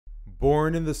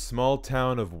Born in the small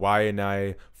town of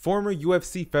Waianae, former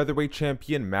UFC featherweight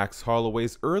champion Max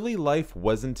Holloway's early life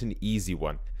wasn't an easy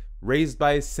one. Raised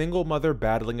by a single mother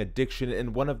battling addiction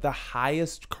in one of the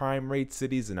highest crime rate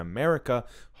cities in America,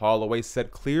 Holloway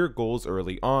set clear goals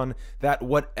early on that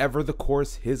whatever the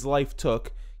course his life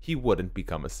took, he wouldn't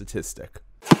become a statistic.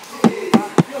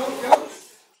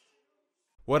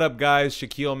 What up guys,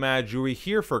 Shaquille Majuri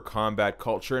here for Combat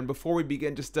Culture, and before we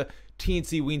begin, just a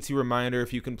teensy-weensy reminder,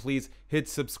 if you can please hit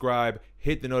subscribe,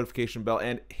 hit the notification bell,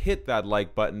 and hit that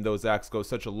like button. Those acts go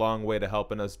such a long way to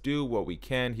helping us do what we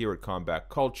can here at Combat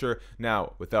Culture.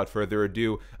 Now, without further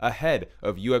ado, ahead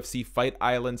of UFC Fight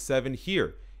Island 7,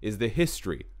 here is the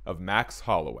history of Max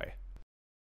Holloway.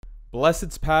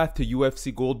 Blessed's path to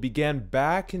UFC Gold began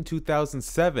back in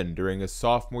 2007 during his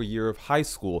sophomore year of high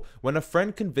school when a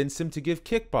friend convinced him to give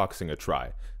kickboxing a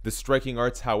try. The striking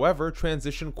arts, however,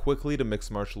 transitioned quickly to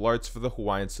mixed martial arts for the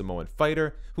Hawaiian Samoan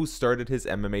fighter, who started his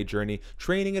MMA journey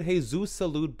training at Jesus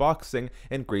Salud Boxing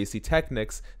and Gracie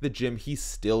Technics, the gym he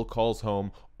still calls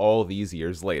home all these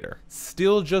years later.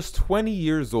 Still just 20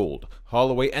 years old,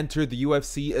 Holloway entered the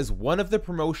UFC as one of the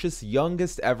promotion's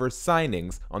youngest ever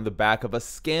signings on the back of a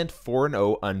scant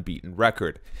 4-0 unbeaten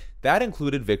record. That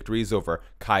included victories over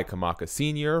Kai Kamaka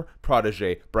Sr.,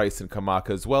 protege Bryson Kamaka,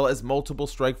 as well as multiple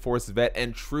Strikeforce vet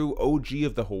and true OG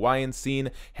of the Hawaiian scene,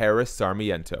 Harris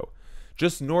Sarmiento.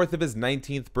 Just north of his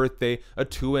 19th birthday, a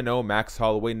 2-0 Max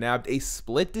Holloway nabbed a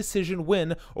split decision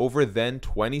win over then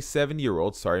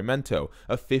 27-year-old Sarmiento,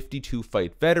 a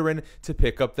 52-fight veteran, to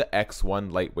pick up the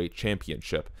X1 lightweight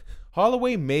championship.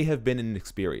 Holloway may have been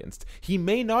inexperienced. He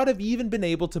may not have even been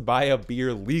able to buy a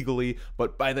beer legally,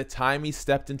 but by the time he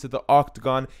stepped into the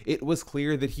octagon, it was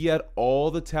clear that he had all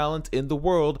the talent in the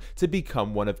world to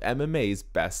become one of MMA's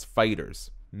best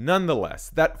fighters.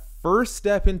 Nonetheless, that first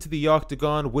step into the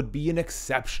octagon would be an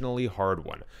exceptionally hard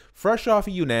one. Fresh off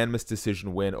a unanimous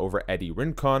decision win over Eddie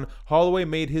Rincon, Holloway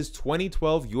made his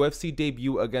 2012 UFC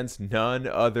debut against none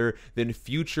other than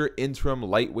future interim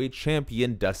lightweight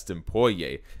champion Dustin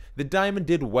Poirier. The Diamond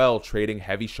did well trading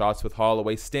heavy shots with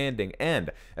Holloway standing,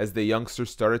 and as the youngster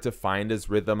started to find his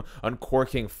rhythm,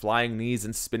 uncorking flying knees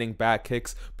and spinning back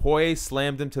kicks, Poirier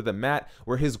slammed him to the mat,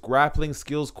 where his grappling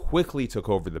skills quickly took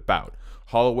over the bout.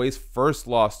 Holloway's first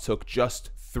loss took just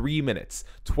 3 minutes,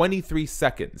 23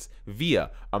 seconds, via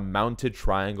a mounted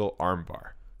triangle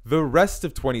armbar. The rest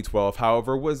of 2012,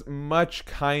 however, was much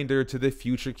kinder to the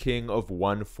future king of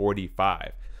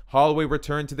 145. Holloway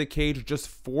returned to the cage just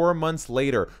 4 months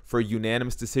later for a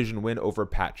unanimous decision win over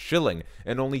Pat Schilling,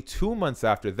 and only 2 months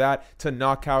after that to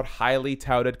knock out highly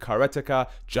touted karateka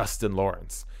Justin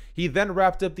Lawrence. He then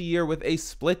wrapped up the year with a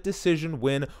split decision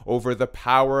win over the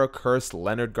power-accursed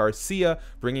Leonard Garcia,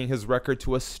 bringing his record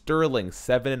to a sterling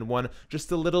 7-1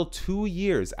 just a little 2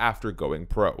 years after going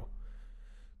pro.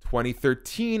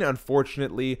 2013,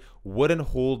 unfortunately, wouldn't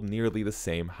hold nearly the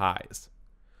same highs.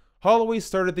 Holloway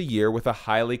started the year with a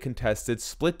highly contested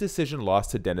split decision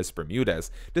loss to Dennis Bermudez.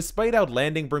 Despite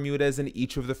outlanding Bermudez in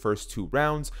each of the first 2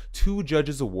 rounds, 2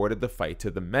 judges awarded the fight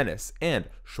to the Menace, and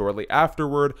shortly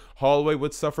afterward, Holloway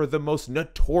would suffer the most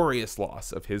notorious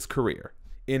loss of his career.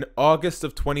 In August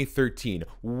of 2013,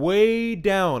 way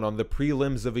down on the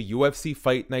prelims of a UFC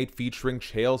Fight Night featuring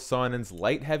Chael Sonnen's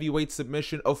light heavyweight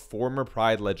submission of former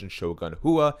Pride legend Shogun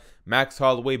Rua, Max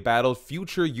Holloway battled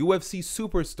future UFC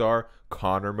superstar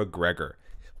Conor McGregor.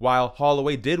 While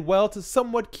Holloway did well to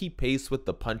somewhat keep pace with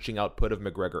the punching output of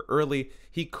McGregor early,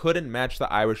 he couldn't match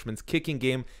the Irishman's kicking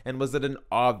game and was at an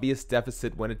obvious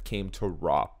deficit when it came to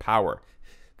raw power.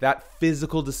 That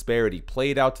physical disparity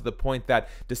played out to the point that,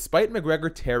 despite McGregor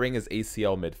tearing his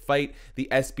ACL mid-fight, the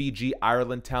SBG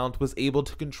Ireland talent was able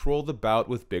to control the bout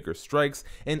with bigger strikes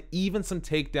and even some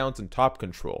takedowns and top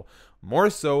control.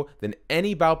 More so than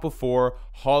any bout before,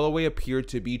 Holloway appeared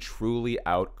to be truly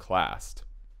outclassed.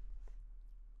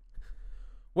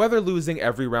 Whether losing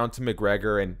every round to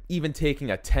McGregor and even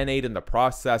taking a 10-8 in the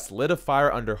process lit a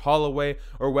fire under Holloway,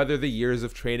 or whether the years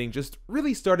of training just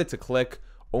really started to click,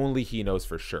 only he knows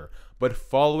for sure. But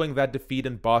following that defeat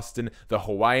in Boston, the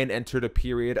Hawaiian entered a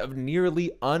period of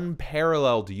nearly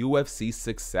unparalleled UFC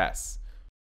success.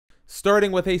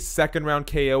 Starting with a second-round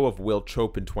KO of Will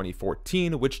Chope in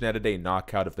 2014, which netted a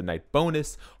knockout of the night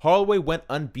bonus, Holloway went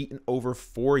unbeaten over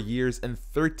 4 years and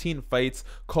 13 fights,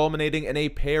 culminating in a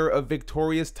pair of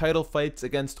victorious title fights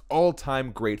against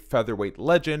all-time great featherweight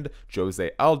legend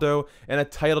Jose Aldo, and a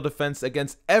title defense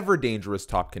against ever-dangerous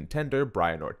top contender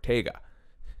Brian Ortega.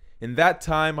 In that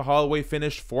time, Holloway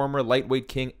finished former lightweight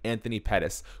king Anthony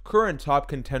Pettis, current top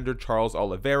contender Charles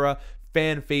Oliveira,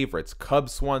 fan favorites Cub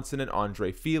Swanson and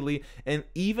Andre Fili, and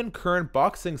even current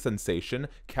boxing sensation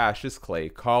Cassius Clay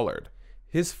Collard.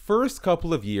 His first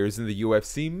couple of years in the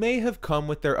UFC may have come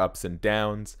with their ups and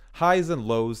downs, highs and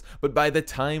lows, but by the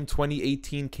time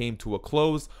 2018 came to a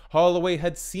close, Holloway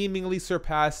had seemingly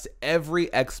surpassed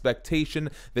every expectation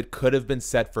that could have been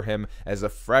set for him as a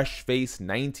fresh-faced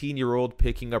 19-year-old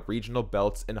picking up regional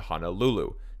belts in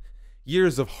Honolulu.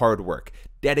 Years of hard work,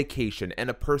 dedication, and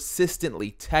a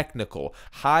persistently technical,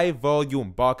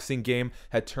 high-volume boxing game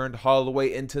had turned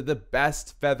Holloway into the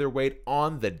best featherweight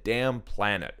on the damn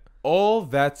planet. All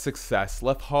that success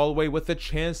left Holloway with a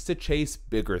chance to chase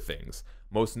bigger things,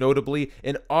 most notably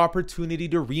an opportunity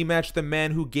to rematch the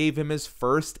man who gave him his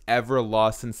first ever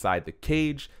loss inside the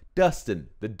cage, Dustin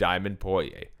the Diamond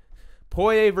Poirier.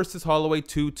 Poirier vs. Holloway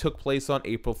 2 took place on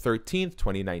April 13,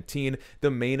 2019, the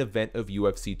main event of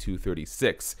UFC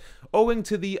 236. Owing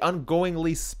to the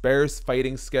ongoingly sparse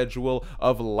fighting schedule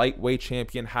of lightweight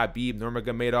champion Khabib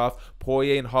Nurmagomedov,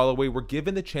 Poirier and Holloway were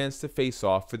given the chance to face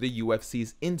off for the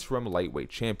UFC's interim lightweight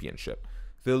championship.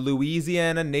 The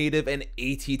Louisiana native and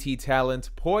ATT talent,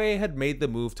 Poirier had made the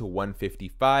move to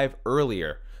 155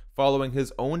 earlier, following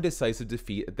his own decisive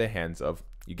defeat at the hands of,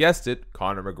 you guessed it,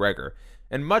 Conor McGregor.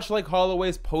 And much like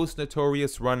Holloway's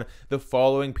post-notorious run, the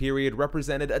following period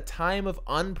represented a time of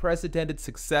unprecedented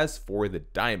success for the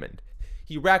Diamond.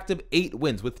 He racked up 8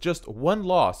 wins with just 1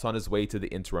 loss on his way to the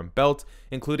interim belt,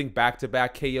 including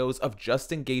back-to-back KOs of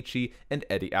Justin Gaethje and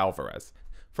Eddie Alvarez.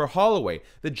 For Holloway,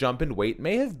 the jump in weight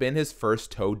may have been his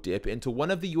first toe dip into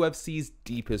one of the UFC's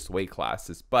deepest weight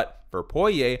classes, but for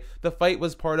Poirier, the fight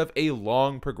was part of a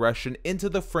long progression into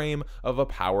the frame of a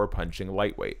power-punching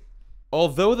lightweight.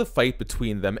 Although the fight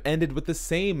between them ended with the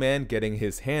same man getting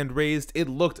his hand raised, it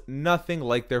looked nothing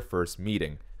like their first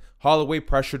meeting. Holloway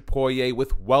pressured Poirier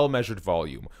with well-measured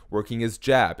volume, working his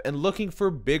jab and looking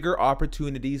for bigger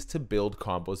opportunities to build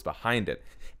combos behind it.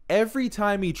 Every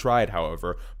time he tried,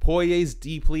 however, Poirier's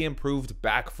deeply improved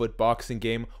back foot boxing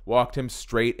game walked him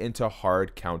straight into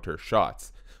hard counter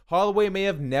shots. Holloway may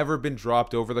have never been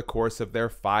dropped over the course of their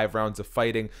 5 rounds of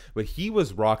fighting, but he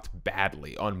was rocked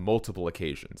badly on multiple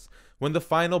occasions. When the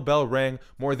final bell rang,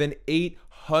 more than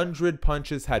 800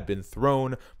 punches had been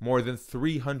thrown, more than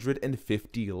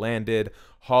 350 landed.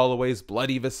 Holloway's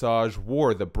bloody visage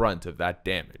wore the brunt of that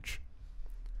damage.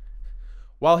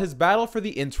 While his battle for the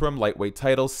interim lightweight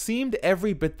title seemed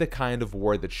every bit the kind of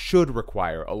war that should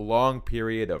require a long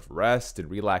period of rest and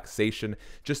relaxation,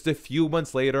 just a few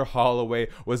months later Holloway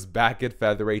was back at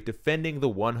featherweight defending the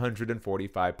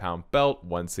 145-pound belt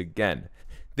once again.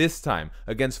 This time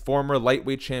against former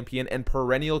lightweight champion and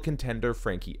perennial contender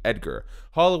Frankie Edgar.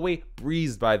 Holloway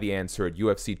breezed by the answer at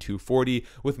UFC 240,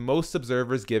 with most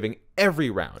observers giving every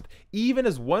round, even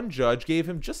as one judge gave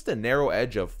him just a narrow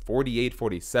edge of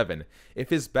 48-47. If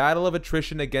his battle of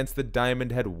attrition against the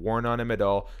Diamond had worn on him at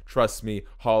all, trust me,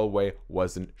 Holloway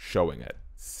wasn't showing it.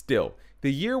 Still,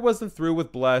 the year wasn't through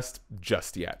with Blessed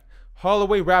just yet.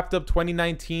 Holloway wrapped up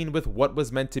 2019 with what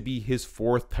was meant to be his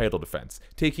 4th title defense,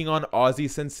 taking on Aussie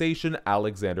sensation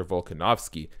Alexander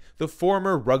Volkanovski. The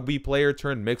former rugby player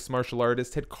turned mixed martial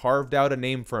artist had carved out a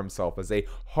name for himself as a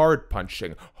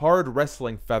hard-punching,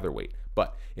 hard-wrestling featherweight,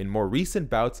 but in more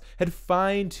recent bouts had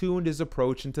fine-tuned his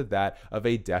approach into that of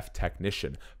a deft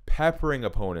technician, peppering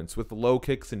opponents with low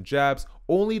kicks and jabs,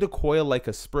 only to coil like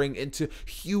a spring into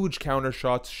huge counter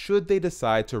shots should they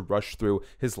decide to rush through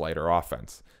his lighter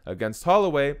offense. Against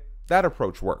Holloway, that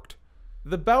approach worked.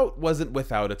 The bout wasn't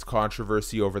without its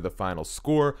controversy over the final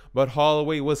score, but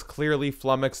Holloway was clearly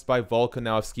flummoxed by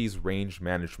Volkanovski's range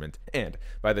management, and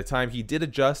by the time he did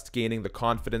adjust, gaining the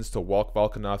confidence to walk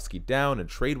Volkanovski down and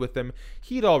trade with him,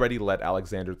 he'd already let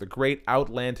Alexander the Great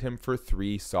outland him for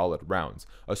 3 solid rounds.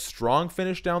 A strong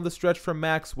finish down the stretch from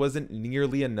Max wasn't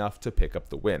nearly enough to pick up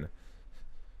the win.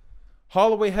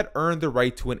 Holloway had earned the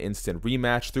right to an instant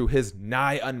rematch through his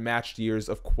nigh unmatched years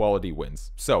of quality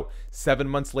wins. So, 7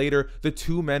 months later, the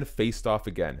two men faced off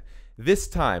again. This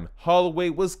time, Holloway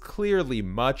was clearly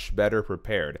much better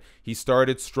prepared. He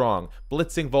started strong,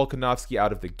 blitzing Volkanovski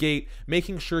out of the gate,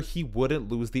 making sure he wouldn't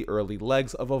lose the early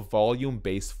legs of a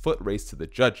volume-based foot race to the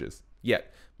judges.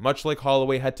 Yet, much like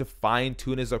Holloway had to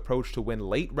fine-tune his approach to win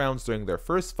late rounds during their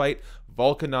first fight,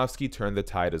 Volkanovski turned the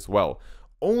tide as well.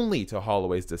 Only to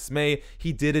Holloway's dismay,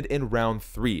 he did it in round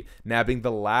 3, nabbing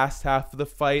the last half of the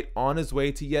fight on his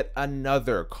way to yet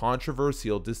another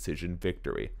controversial decision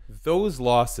victory. Those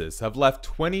losses have left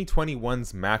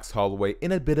 2021's Max Holloway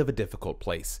in a bit of a difficult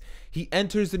place. He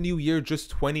enters the new year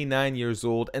just 29 years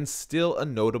old and still a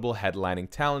notable headlining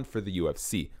talent for the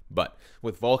UFC. But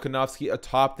with Volkanovski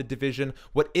atop the division,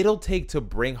 what it'll take to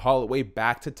bring Holloway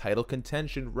back to title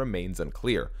contention remains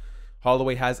unclear.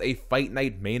 Holloway has a fight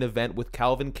night main event with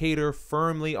Kattar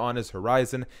firmly on his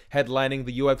horizon, headlining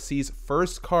the UFC's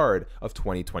first card of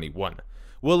 2021.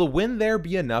 Will a win there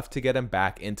be enough to get him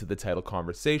back into the title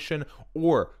conversation,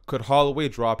 or could Holloway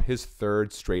drop his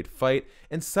 3rd straight fight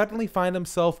and suddenly find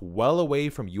himself well away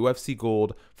from UFC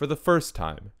gold for the first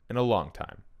time in a long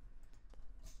time?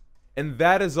 And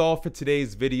that is all for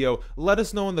today's video. Let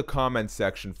us know in the comments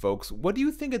section, folks. What do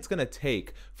you think it's going to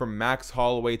take for Max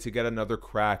Holloway to get another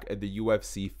crack at the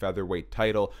UFC featherweight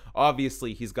title?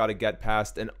 Obviously, he's got to get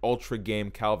past an ultra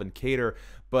game Kattar,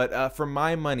 but for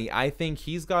my money, I think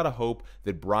he's got to hope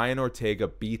that Brian Ortega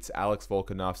beats Alex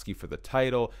Volkanovski for the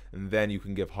title, and then you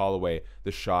can give Holloway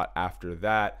the shot after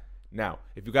that. Now,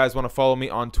 if you guys want to follow me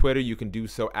on Twitter, you can do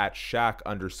so at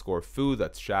Shaq_Fu.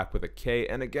 That's Shaq with a K.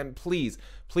 And again, please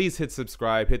hit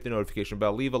subscribe, hit the notification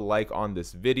bell, leave a like on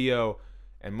this video.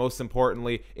 And most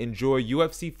importantly, enjoy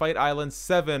UFC Fight Island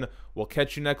 7. We'll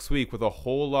catch you next week with a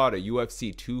whole lot of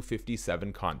UFC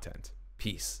 257 content.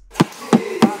 Peace.